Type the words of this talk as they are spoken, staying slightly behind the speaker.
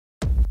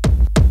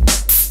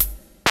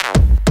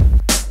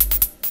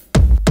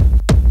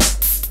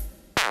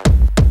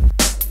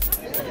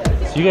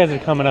You guys are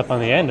coming up on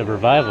the end of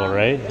Revival,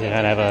 right? You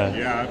kind of have a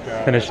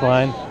finish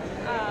line.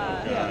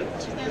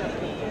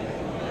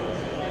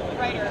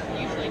 Writer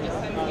usually just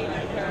sends me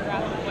like a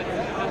paragraph of what's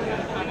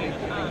happening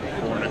in the comic.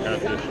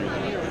 4.5 issues.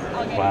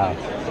 Wow.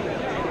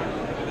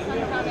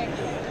 Some comics,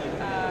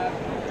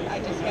 I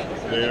just get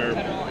sort of a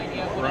general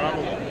idea of what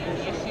happened in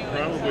the issue.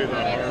 Probably the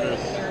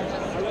hardest They're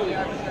just really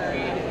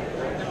arbitrary.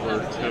 for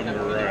Tim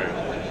to write,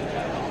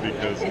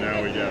 because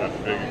now we gotta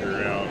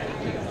figure out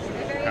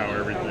how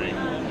everything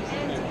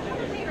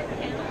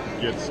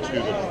gets to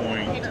the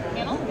point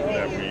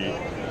that we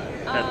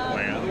had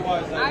planned.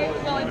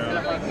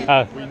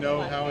 We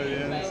know how it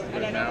ends,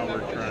 but now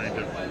we're trying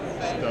to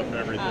stuff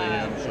everything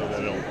in so that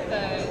it'll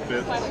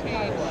fit.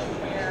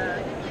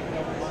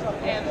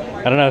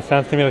 I don't know, it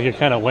sounds to me like you're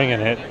kind of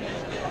winging it.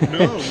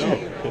 No.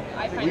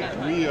 We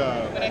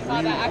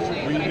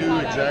knew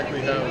exactly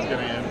how it was going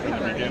to end from the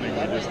beginning.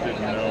 We just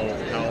didn't know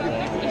how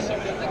long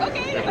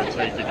it would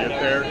take to get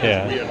there.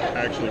 Yeah. We had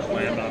actually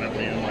planned on it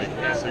being like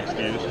 60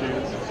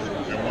 issues.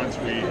 And once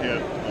we hit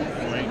a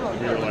point,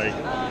 we were like,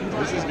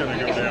 this is going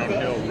to go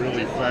downhill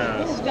really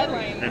fast.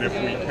 And if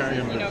we kind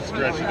of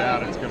stretch it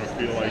out, it's going to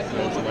feel like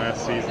those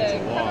last seasons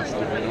of Lost,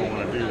 and we don't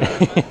want to do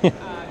that.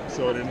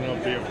 So it ended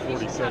up being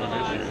 47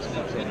 issues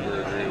for some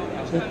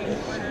reason.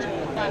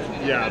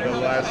 Yeah, the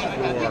last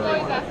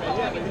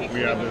 4, we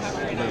have this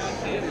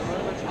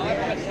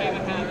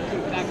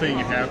thing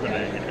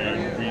happening,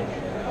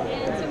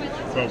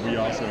 but we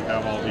also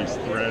have all these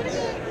threads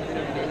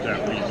that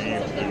we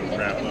need to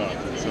wrap up.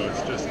 And so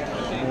it's just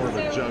more of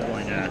a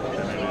juggling act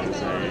than it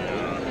is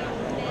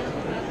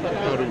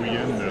how do we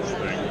end this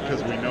thing?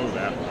 Because we know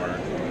that part.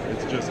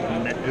 It's just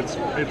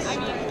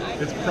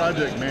it's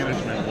project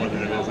management more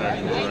than it is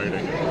actual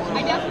writing.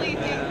 I definitely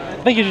think.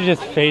 I think you should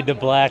just fade to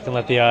black and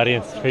let the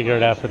audience figure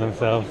it out for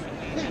themselves.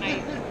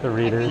 The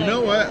readers. You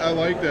know what? I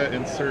like that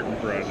in certain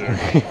projects.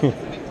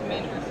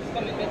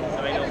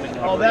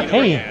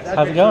 Hey,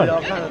 how's it going?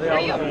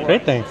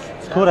 Great, thanks.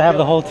 It's cool to have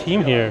the whole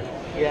team here.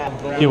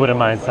 If you wouldn't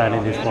mind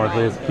signing these more,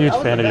 please. Huge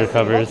fan of your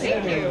covers,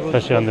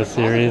 especially on this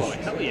series.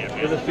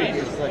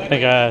 I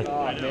think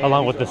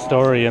along with the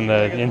story and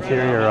the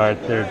interior art,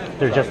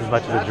 they're just as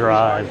much as a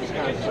drive.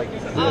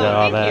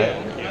 All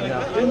that.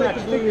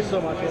 Thank you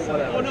so much.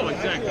 Oh no,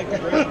 exactly.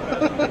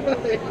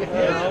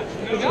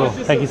 Cool.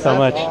 Thank you so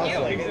much.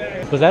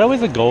 Was that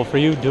always a goal for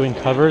you, doing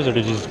covers, or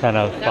did you just kind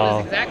of That fall?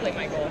 was exactly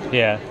my goal.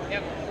 Yeah.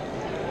 Yep.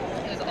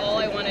 It was all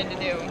I wanted to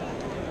do.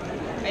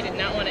 I did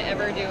not want to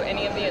ever do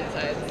any of the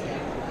insides.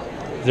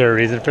 Is there a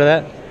reason for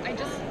that?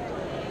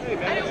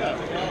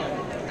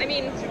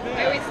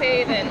 I always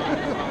say that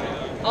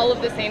all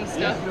of the same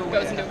stuff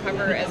goes into a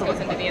cover as goes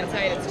into the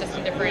inside. It's just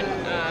in different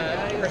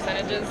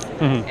percentages.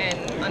 Mm-hmm.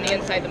 And on the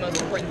inside, the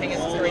most important thing is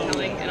the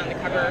storytelling, and on the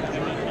cover,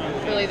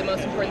 really the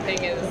most important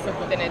thing is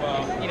that it,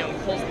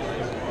 pulls,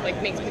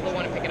 makes people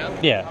want to pick it up.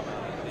 Yeah,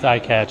 it's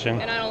eye-catching.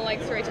 And I don't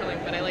like storytelling,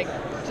 but I like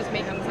just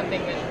making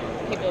something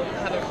that people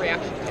have a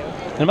reaction to.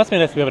 It must be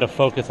nice to be able to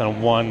focus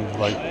on one,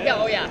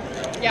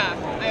 Yeah,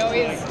 I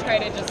always try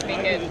to just make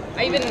it.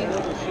 I even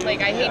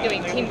I hate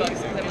doing team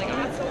books because I'm like,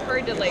 oh, it's so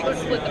hard to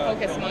split the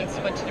focus amongst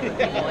a bunch of different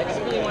people. I just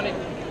really want to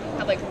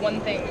have one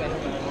thing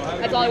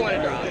that's all I want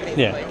to draw,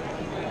 basically. Yeah.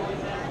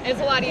 And it's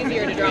a lot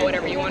easier to draw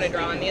whatever you want to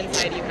draw. On the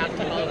inside, you have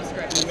to follow the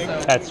script.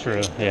 So. That's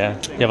true. Yeah,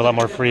 you have a lot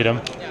more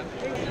freedom. Yeah.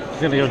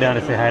 I'm gonna go down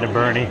to say hi to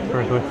Bernie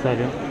for a quick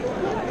second.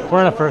 We're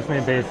on a first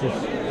name basis.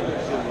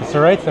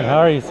 Mr. Wrightson, how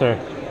are you, sir?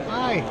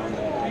 Hi.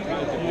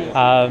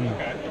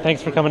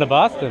 Thanks for coming to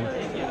Boston.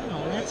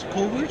 Oh, that's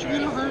cool. Where'd you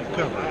get a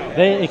hardcover?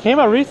 It came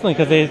out recently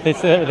because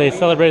they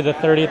celebrated the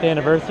 30th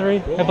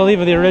anniversary, I believe,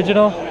 of the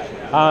original.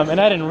 And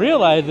I didn't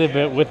realize it,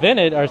 but within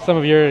it are some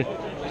of your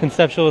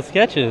conceptual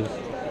sketches.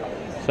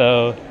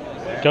 So,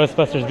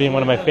 Ghostbusters being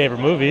one of my favorite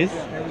movies.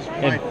 That was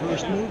my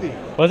first movie.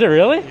 Was it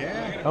really?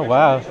 Yeah. Oh,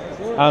 wow.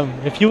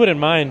 If you wouldn't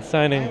mind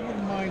signing I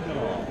wouldn't mind at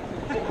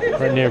all.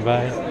 right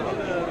nearby.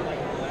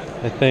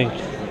 I think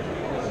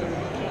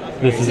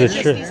this is a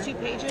trip.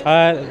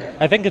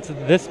 I think it's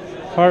this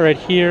part right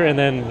here and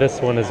then this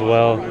one as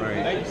well.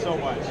 Thank you so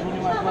much.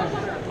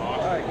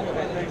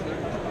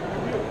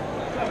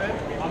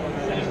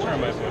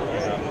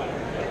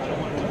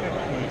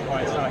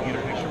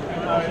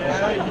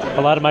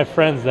 A lot of my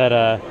friends that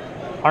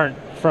aren't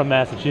from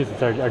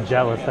Massachusetts are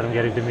jealous that I'm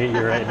getting to meet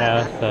you right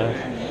now. So,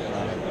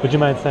 would you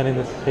mind signing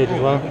this page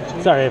as well?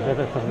 Sorry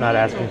if I'm not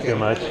asking too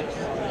much.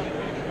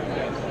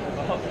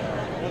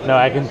 No,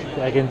 I can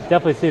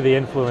definitely see the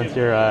influence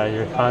your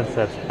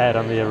concepts had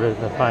on the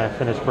final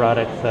finished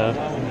product. So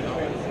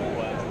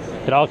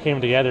it all came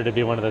together to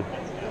be one of the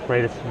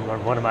greatest, or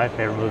one of my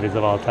favorite movies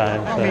of all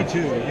time. So. Me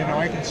too.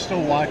 I can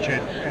still watch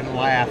it and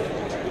laugh.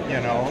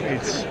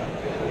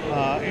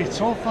 It's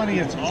so funny.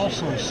 It's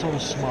also so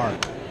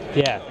smart.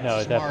 Yeah, no,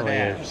 it Smart definitely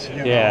ass, is.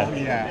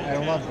 Yeah,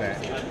 I love that.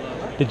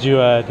 Did you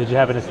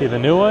happen to see the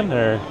new one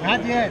or?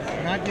 Not yet.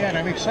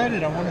 I'm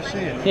excited. I want to see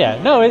it. Yeah,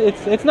 no,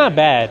 it's not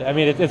bad. I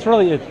mean, it's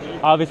really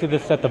obviously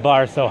this set the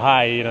bar so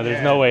high.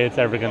 There's no way it's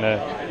ever gonna.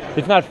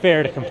 It's not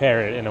fair to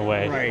compare it in a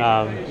way. Right.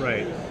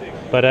 Right.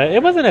 But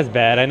it wasn't as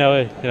bad. I know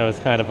it's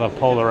kind of a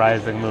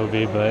polarizing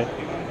movie, but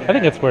I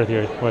think it's worth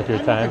your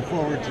time. Looking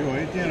forward to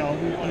it. You know,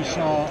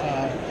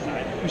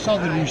 we saw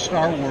the new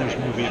Star Wars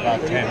movie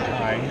about 10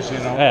 times. You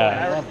know,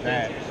 Yeah. I love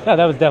that. No,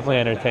 that was definitely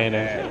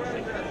entertaining. Yeah.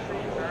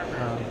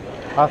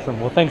 Awesome.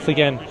 Well, thanks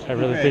again. I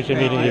really appreciate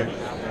meeting you.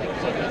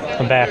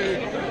 Come back.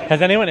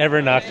 Has anyone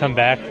ever not come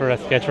back for a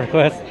sketch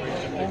request?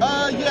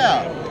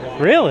 Yeah.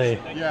 Really?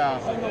 Yeah.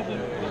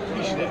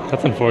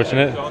 That's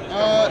unfortunate.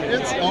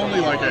 It's only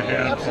like a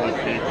handful of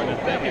people.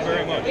 Thank you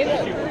very much.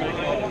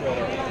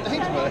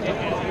 Thanks, bud.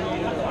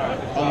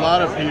 A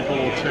lot of people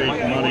will take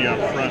money up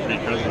front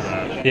because of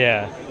that.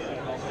 Yeah.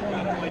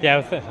 Yeah, I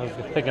was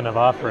thinking of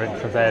offering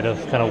since I had to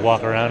kind of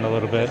walk around a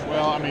little bit.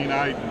 Well, I mean,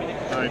 I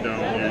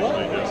don't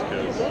usually just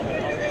because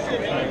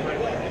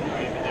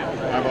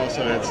I've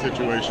also had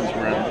situations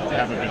where I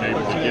haven't been able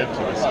to get to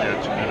the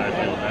sketch and then I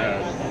feel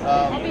bad.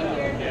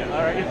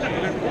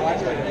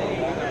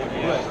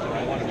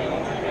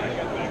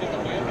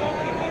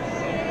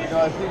 No,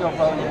 I think I'll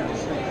probably have to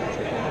sleep.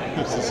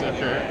 This is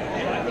okay.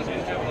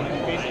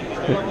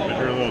 If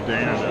you're a little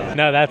Dana though.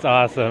 No, that's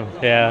awesome.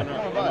 Yeah. I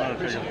want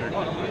to take a picture.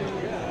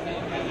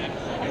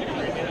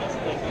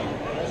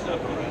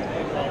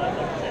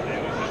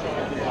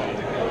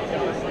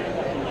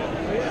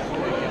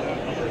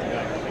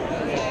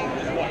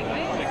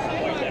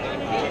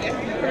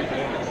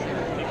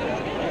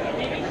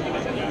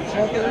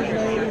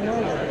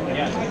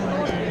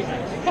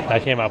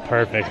 That came out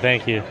perfect.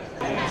 Thank you.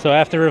 So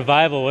after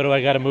Revival, what do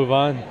I got to move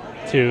on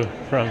to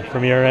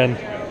from your end?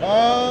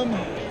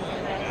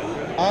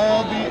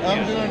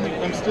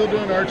 I'm still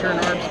doing Archer and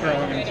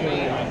Armstrong until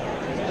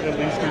at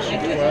least issue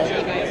 12.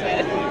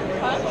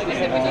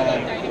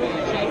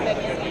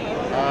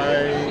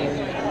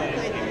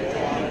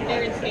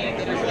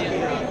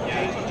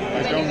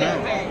 I don't know.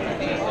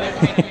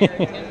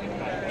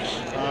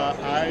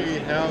 I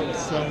have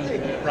some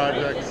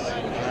projects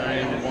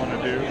I want to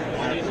do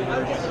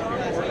afterwards,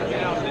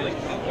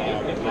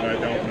 but I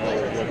don't know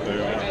what they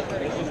are.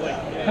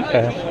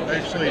 Okay.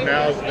 Actually,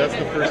 now that's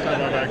the first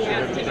time I've actually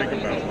had to think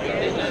about what I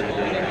was going to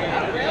do.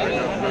 I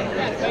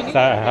don't know. So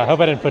I hope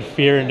I didn't put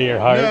fear into your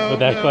heart with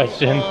that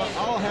question.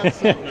 I'll have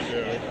something to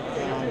do.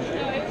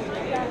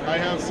 I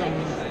have some.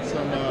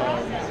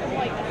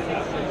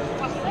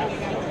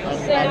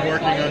 I'm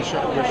working on with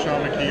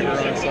Sean McKeever on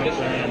something.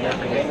 I'm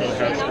working with Phil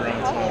Hester on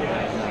something.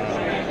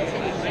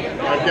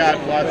 I've got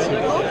lots of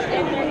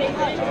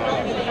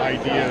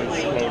ideas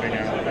floating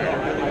out there.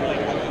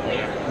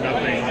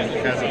 Nothing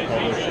has a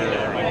publisher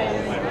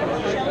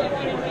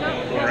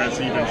or has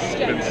even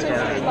been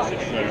started. But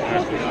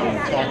I'm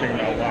talking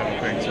about a lot of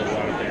things to a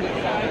lot of people.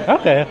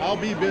 Okay. I'll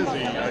be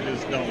busy. I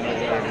just don't know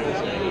what it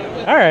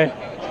is. All right.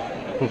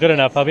 Well, good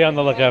enough. I'll be on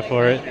the lookout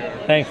for it.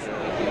 Thanks.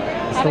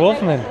 Mr.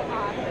 Wolfman,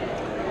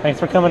 thanks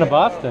for coming to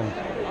Boston.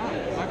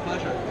 My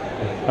pleasure.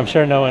 I'm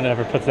sure no one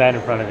ever puts that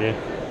in front of you.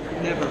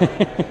 Never.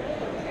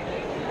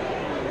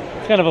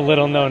 It's kind of a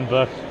little-known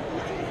book.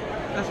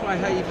 That's why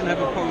I even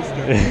have a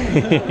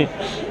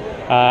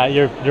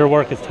poster. Your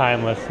work is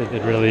timeless.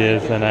 It really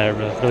is, and I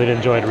really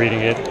enjoyed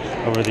reading it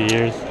over the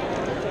years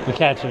and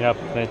catching up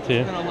with it too.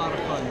 It's been a lot of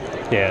fun.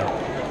 Yeah.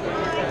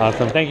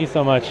 Awesome. Thank you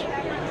so much.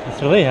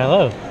 Mr. Lee,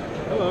 hello.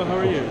 Hello, how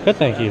are you? Good,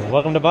 thank you.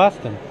 Welcome to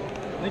Boston.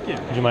 Thank you.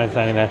 Would you mind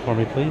signing that for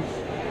me, please?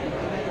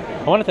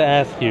 I wanted to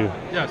ask you.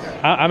 Yes.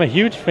 I'm a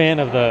huge fan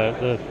of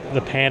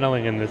the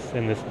paneling in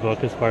this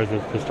book as far as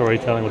the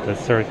storytelling with the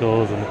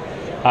circles and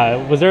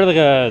was there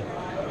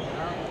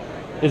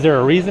is there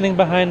a reasoning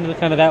behind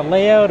kind of that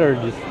layout or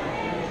just?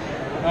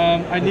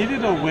 I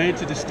needed a way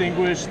to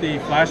distinguish the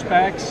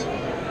flashbacks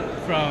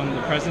from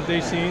the present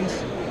day scenes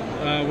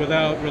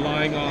without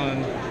relying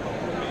on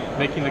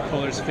making the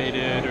colors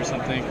faded or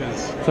something,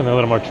 because Something a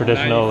little more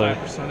traditional.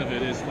 95% of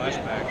it is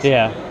flashbacks.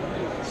 Yeah.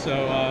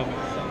 So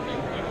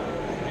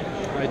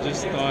I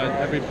just thought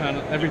every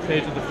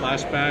page of the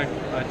flashback,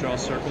 I draw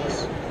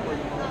circles.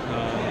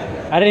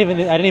 I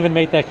didn't even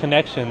make that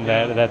connection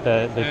that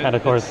they kind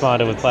of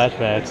corresponded with It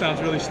flashbacks.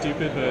 sounds really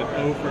stupid, but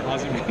O for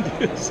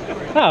Ozymandias.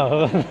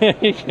 Oh, there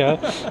you go.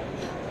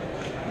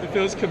 If it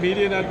was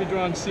comedian, I'd be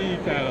drawing C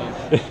panels.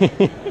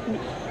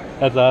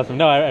 That's awesome.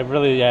 No, I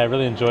really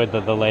enjoyed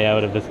the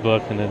layout of this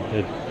book, and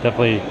it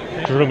definitely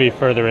drew me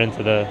further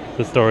into the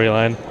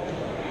storyline.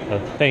 So,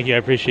 thank you, I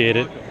appreciate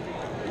it.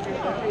 It's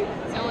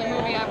the only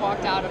movie I've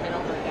walked out of in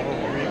over a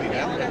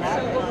decade.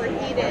 That's so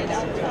overheated.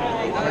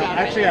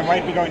 Actually, I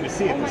might be going to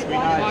see it this week.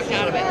 I walked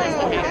out of it less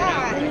than half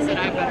an hour and said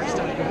I better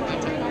start doing my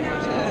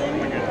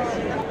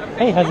time.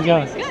 Hey, how's it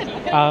going? Good.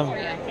 What can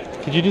I do for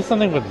you? Could you do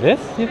something with this,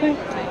 you think?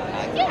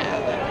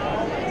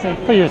 Yeah. So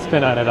put your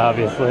spin on it,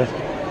 obviously.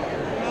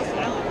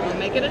 We'll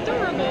make it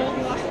adorable.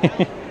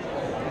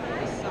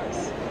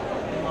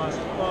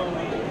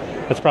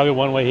 That's probably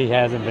one way he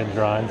hasn't been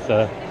drawn,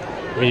 so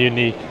be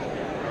unique.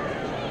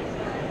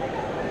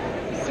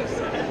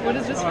 What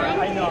is this from?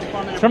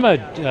 It's from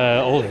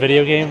a old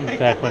video game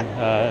back when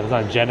it was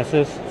on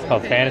Genesis. It's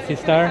called Phantasy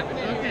Star.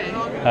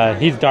 Okay.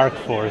 He's Dark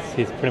Force.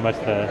 He's pretty much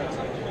the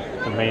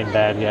main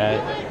bad guy.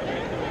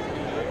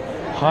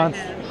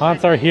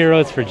 Haunts our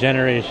heroes for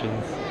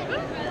generations.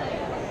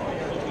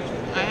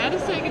 I had a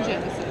Sega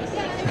Genesis.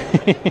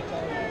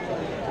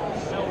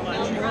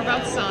 Much more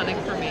about Sonic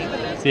for me.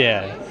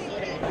 Yeah.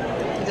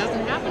 It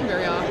doesn't happen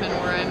very often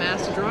where I'm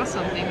asked to draw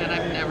something that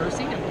I've never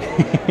seen.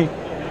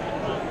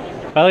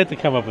 I like to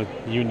come up with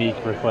unique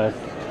requests.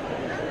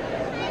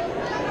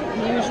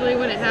 Usually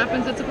when it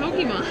happens, it's a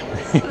Pokemon.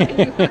 So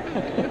you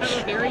have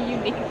a very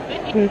unique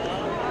thing.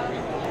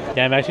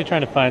 Yeah, I'm actually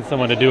trying to find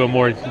someone to do a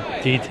more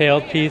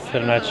detailed piece,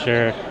 but I'm not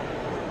sure.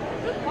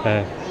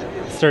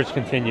 Search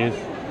continues.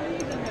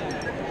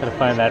 Gotta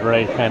find that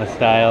right kind of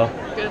style.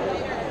 Good.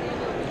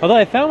 Although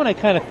I found when I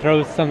kind of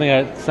throw something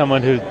at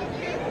someone who,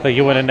 like,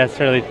 you wouldn't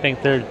necessarily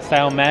think their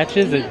style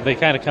matches, they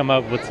kind of come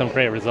up with some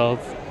great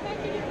results.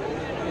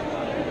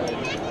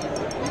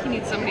 You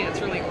need somebody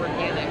that's really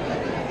organic.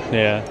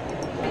 Yeah.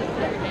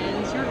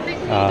 There's your free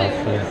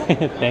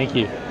Thank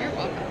you. You're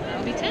welcome.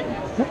 I'll be 10.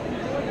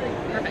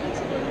 Perfect.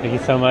 Thank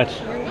you so much.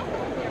 You're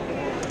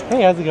welcome.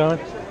 Hey, how's it going?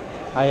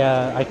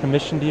 I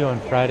commissioned you on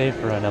Friday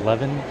for an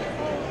 11.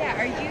 Yeah,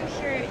 are you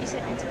here, you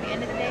said until the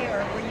end of the day,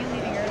 or were you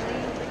leaving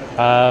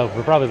early?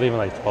 We're probably leaving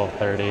like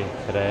 12:30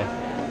 today.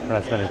 We're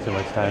not spending too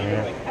much time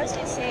here. I was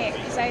going to say,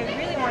 because I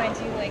really want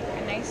to do like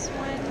a nice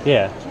one.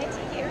 Yeah. Can I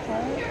take it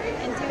home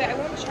and do it? I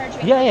won't charge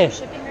you Yeah, for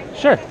shipping right now.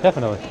 Sure,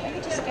 definitely. I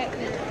could just get the...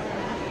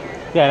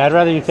 Yeah, and I'd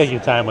rather you take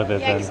your time with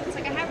it Yeah, than... because it's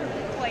like I have a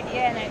really cool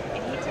idea, and I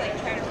hate to like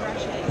try to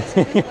rush it. It's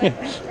like my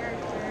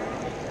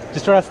character.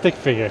 Just draw a stick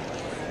figure.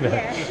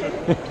 Yeah.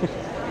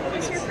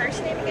 What's your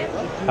first name again?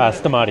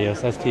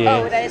 Stamatios, S-T-A.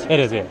 Oh, that is your It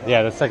is, yeah.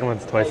 Yeah, the second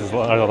one's twice as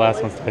long, or the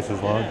last one's twice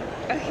as long.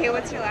 Okay,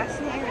 what's your last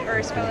name?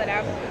 Or spell it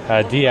out.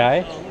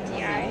 D-I,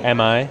 D-I.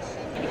 M-I. If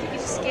you could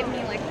just give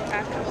me like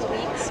a couple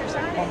weeks or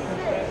something.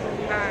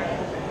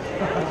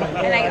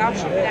 And I'll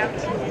ship it out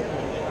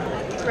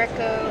to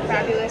Greco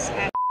Fabulous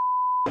at...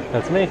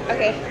 That's me.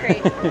 Okay,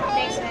 great.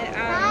 Thanks, man.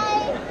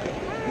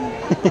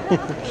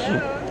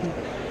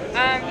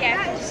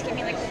 Yeah, if you just give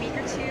me like a week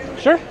or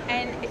two. Sure.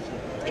 And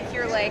if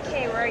you're like,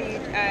 hey, where are you?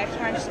 If you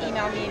want to just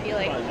email me and be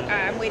like,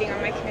 I'm waiting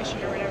on my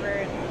commission or whatever,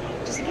 and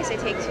just in case I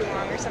take too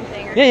long or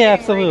something. Or Yeah, getting worried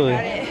absolutely.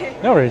 about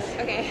it. No worries.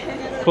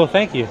 Okay. Cool,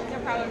 thank you. No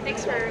problem.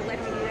 Thanks for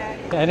letting me do that.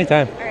 Yeah,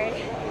 anytime. All right.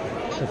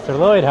 Mr.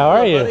 Lloyd, how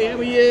are you? Buddy, how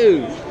are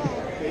you?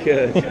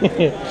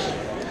 Good.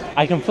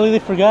 I completely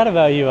forgot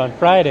about you on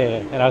Friday,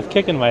 and I was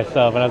kicking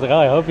myself, and I was like, oh,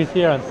 I hope he's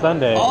here on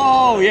Sunday.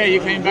 Oh, yeah, you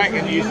came back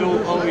and you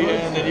thought, oh, yeah,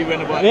 and then you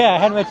went away. Yeah, I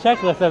had my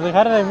checklist. I was like,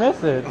 how did I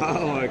miss it?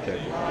 Oh, okay.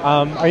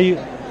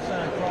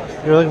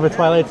 You're looking for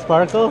Twilight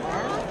Sparkle?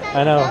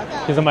 I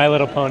know. She's a My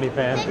Little Pony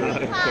fan.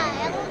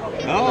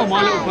 Oh,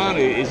 My Little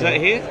Pony. Is that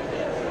here?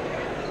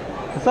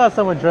 I saw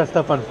someone dressed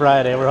up on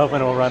Friday. We're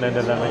hoping we'll run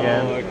into them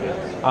again.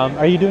 Oh, okay.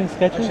 Are you doing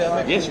sketches?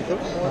 Yes, of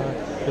course.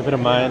 A bit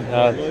of mine.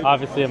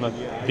 Obviously, I'm a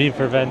V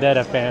for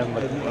Vendetta fan,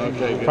 but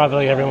Okay, good. probably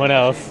like everyone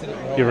else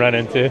you run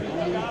into.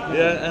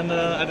 Yeah, and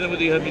I don't know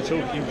whether you heard me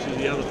talking to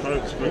the other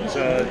folks, but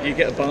you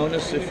get a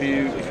bonus if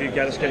you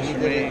get a sketch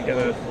from me. You get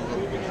a...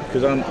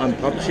 Because I'm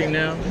publishing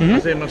now. I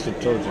think I must have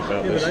told you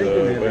about this.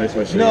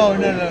 No.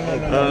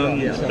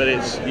 But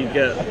you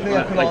get,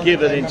 I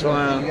give an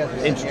entire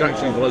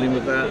introductory volume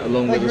of that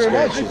along with the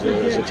sketches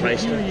as a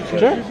taster.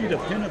 Sure.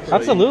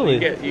 Absolutely.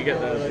 You get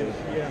those.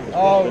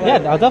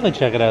 Yeah, I'll definitely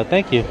check it out.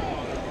 Thank you.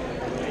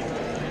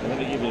 I'm going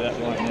to give you that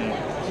right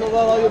now. Sold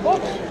out all your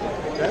books.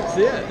 That's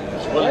it.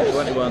 It's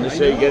 121.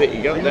 So you get it.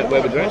 You got that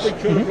web address.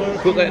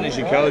 Put that in as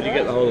your code. You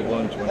get the whole of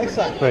 120.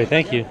 Excellent. Great,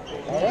 thank you.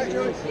 All right.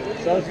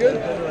 Sounds good.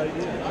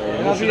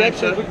 And I'll What's be your name,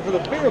 actually sir? looking for the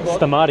bigger book.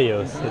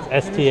 Stamatios. It's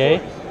S-T-A.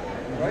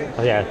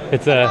 Oh, yeah,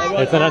 it's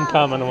an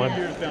uncommon one.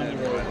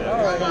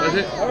 What is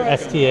it?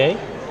 S-T-A.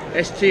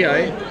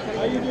 STA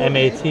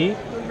M-A-T.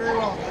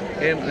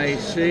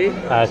 MAC.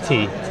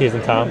 T. T as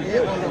in Tom.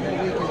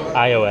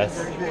 I-O-S.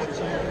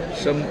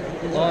 Some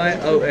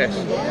IOS.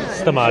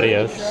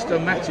 Stamatios.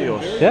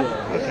 Stomatios. Yeah?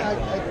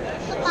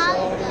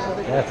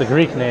 Yeah, it's a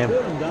Greek name.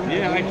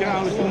 Yeah, I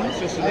was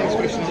just the next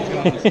question I was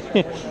going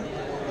to ask.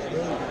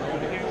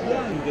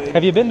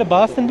 Have you been to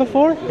Boston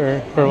before?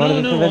 Or for one of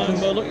the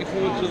conventions? I'm looking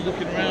forward to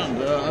looking around.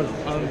 I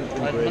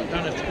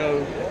don't have to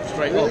go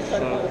straight off, so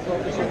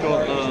I've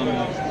got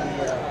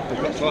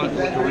time to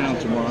look around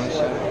tomorrow.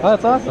 So. Oh,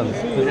 that's awesome.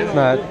 It's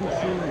not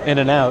in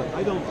and out.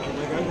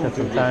 Got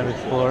some time to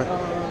explore.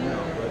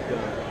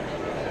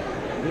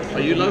 Are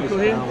you local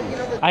here?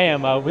 I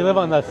am. We live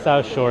on the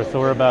South Shore, so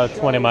we're about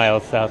 20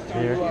 miles south of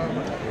here.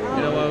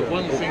 You know,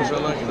 one of the things I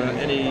like about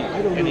any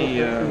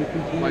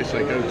place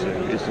I go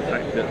to is the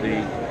fact that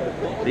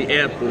the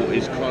airport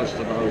is close to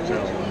the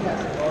hotel.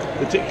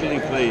 Particularly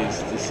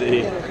pleased to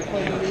see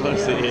how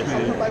close it is.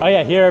 Oh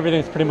yeah, here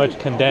everything's pretty much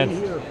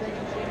condensed.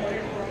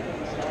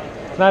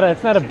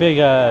 It's not a big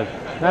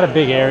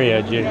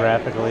area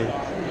geographically.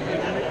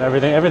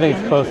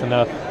 Everything's close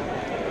enough.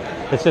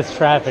 It's just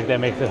traffic that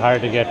makes it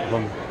hard to get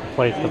from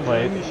place to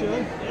place.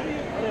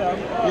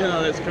 Yeah,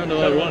 that's kind of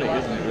ironic,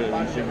 isn't it?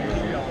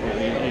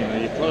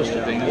 That you're close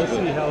to things, but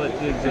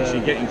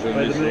actually getting to them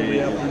is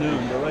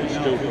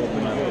still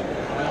problematic.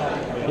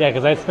 Yeah,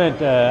 because I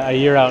spent a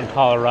year out in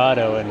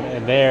Colorado,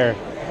 and there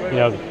you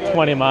know,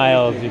 20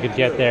 miles, you could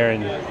get there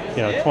in,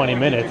 you know, 20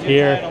 minutes.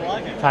 Here,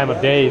 time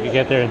of day, you could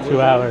get there in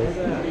 2 hours.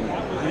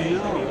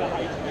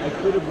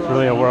 It's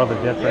really a world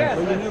of difference.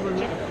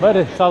 But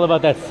it's all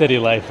about that city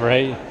life,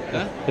 right?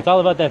 Huh? It's all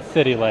about that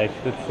city life.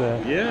 It's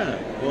yeah,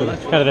 well,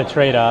 that's kind of the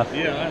trade-off.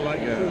 Yeah, I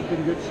like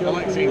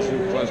things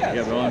too close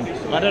together.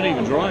 I don't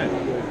even drive.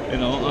 You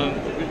know,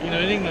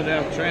 in England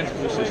our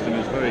transport system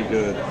is very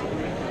good,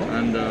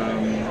 and you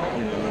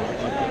know,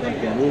 I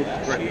can walk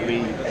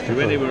directly to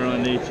anywhere I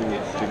need to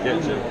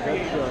get to,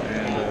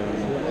 and.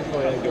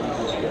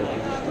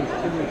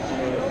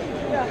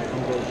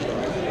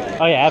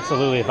 Oh yeah,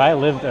 absolutely. If I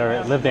lived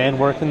and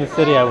worked in the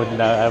city, I wouldn't.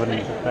 I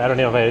don't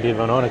know if I would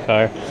even own a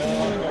car.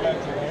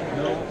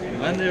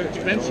 And they're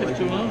expensive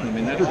to own. I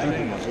mean, that's the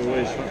thing. It's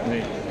always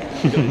funny.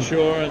 You've got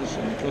insurance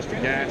and cost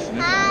of gas and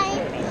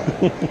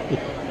everything.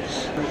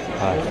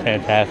 Oh,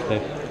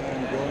 fantastic.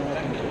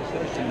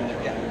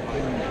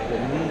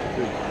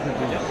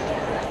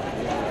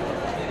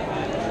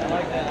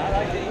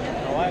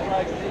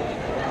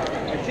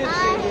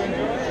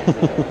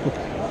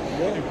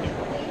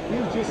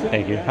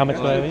 Thank you. How much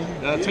do I owe you?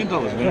 $10,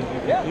 man.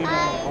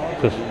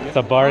 It's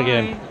a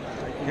bargain. Hi.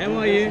 How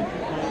are you?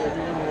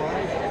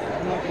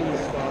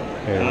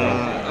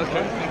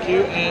 Okay, thank you.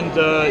 And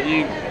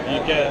you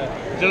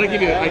get. Did I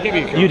give you? I gave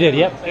you a card. You did,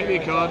 yep. Gave you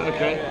a card.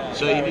 Okay.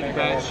 So you need a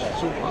badge.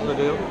 It's all part of the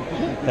deal.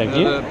 Thank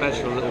you. A badge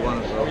for the little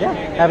one as well. Yeah.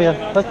 Have you?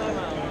 Let's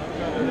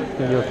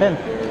give you a pin.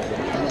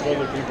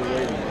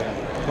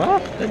 Well,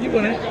 then you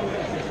want it.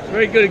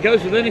 Very good. It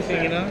goes with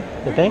anything, you know.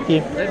 So thank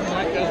you. Red and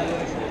white goes with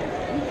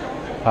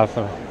anything.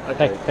 Awesome.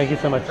 Okay. Thank you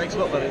so much. Thanks a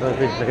lot, buddy. Really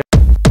appreciate it.